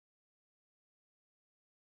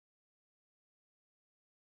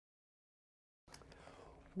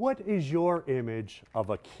What is your image of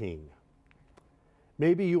a king?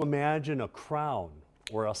 Maybe you imagine a crown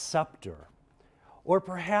or a scepter, or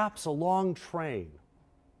perhaps a long train.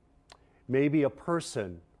 Maybe a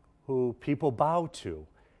person who people bow to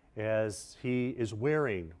as he is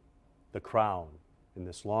wearing the crown in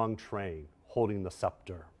this long train, holding the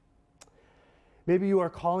scepter. Maybe you are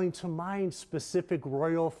calling to mind specific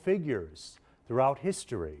royal figures throughout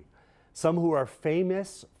history, some who are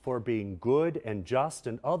famous for being good and just,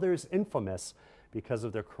 and others infamous because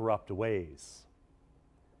of their corrupt ways.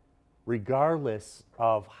 Regardless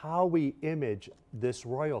of how we image this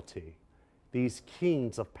royalty, these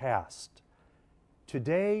kings of past,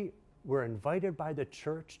 today we're invited by the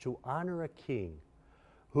church to honor a king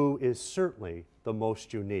who is certainly the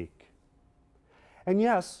most unique. And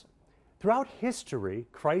yes, throughout history,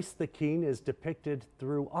 Christ the King is depicted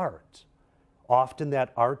through art. Often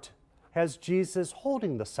that art has Jesus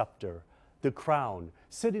holding the scepter, the crown,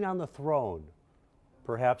 sitting on the throne,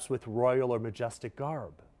 perhaps with royal or majestic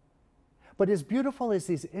garb. But as beautiful as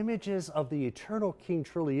these images of the eternal King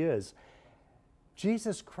truly is,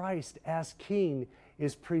 Jesus Christ as King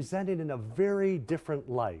is presented in a very different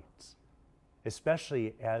light,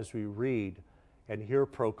 especially as we read and hear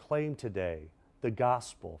proclaimed today the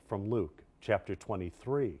gospel from Luke chapter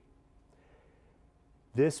 23.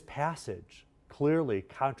 This passage clearly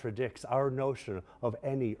contradicts our notion of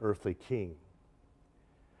any earthly king.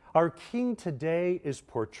 Our king today is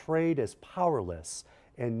portrayed as powerless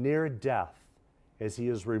and near death as he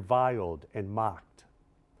is reviled and mocked,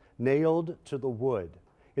 nailed to the wood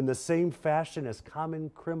in the same fashion as common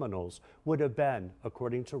criminals would have been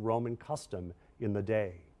according to Roman custom in the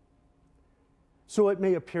day. So it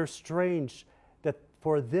may appear strange that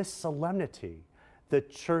for this solemnity, the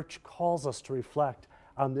church calls us to reflect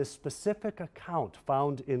on this specific account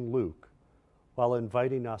found in Luke while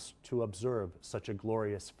inviting us to observe such a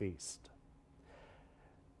glorious feast.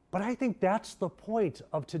 But I think that's the point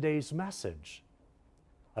of today's message.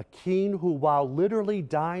 A king who, while literally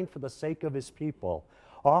dying for the sake of his people,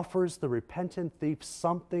 offers the repentant thief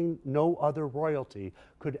something no other royalty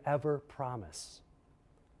could ever promise.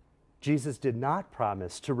 Jesus did not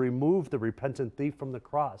promise to remove the repentant thief from the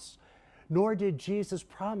cross, nor did Jesus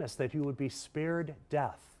promise that he would be spared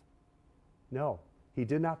death. No, he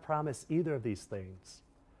did not promise either of these things.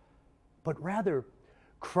 But rather,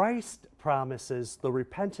 Christ promises the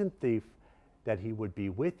repentant thief that he would be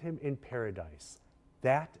with him in paradise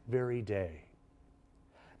that very day.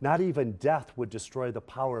 Not even death would destroy the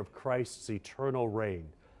power of Christ's eternal reign,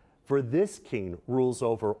 for this king rules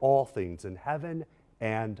over all things in heaven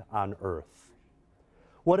and on earth.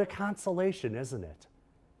 What a consolation, isn't it?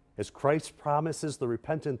 As Christ promises the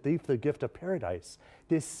repentant thief the gift of paradise,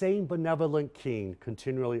 this same benevolent king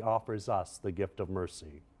continually offers us the gift of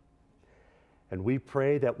mercy. And we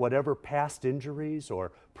pray that whatever past injuries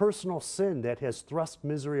or personal sin that has thrust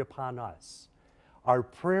misery upon us, our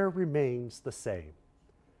prayer remains the same,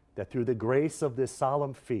 that through the grace of this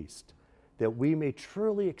solemn feast, that we may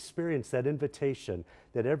truly experience that invitation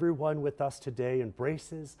that everyone with us today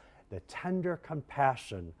embraces, the tender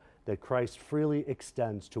compassion that Christ freely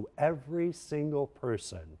extends to every single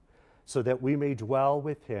person, so that we may dwell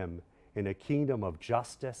with him in a kingdom of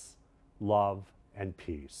justice, love, and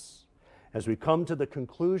peace. As we come to the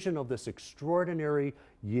conclusion of this extraordinary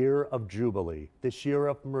year of Jubilee, this year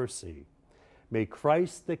of mercy, may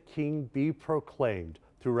Christ the King be proclaimed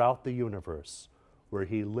throughout the universe, where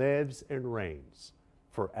he lives and reigns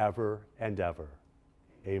forever and ever.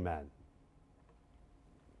 Amen.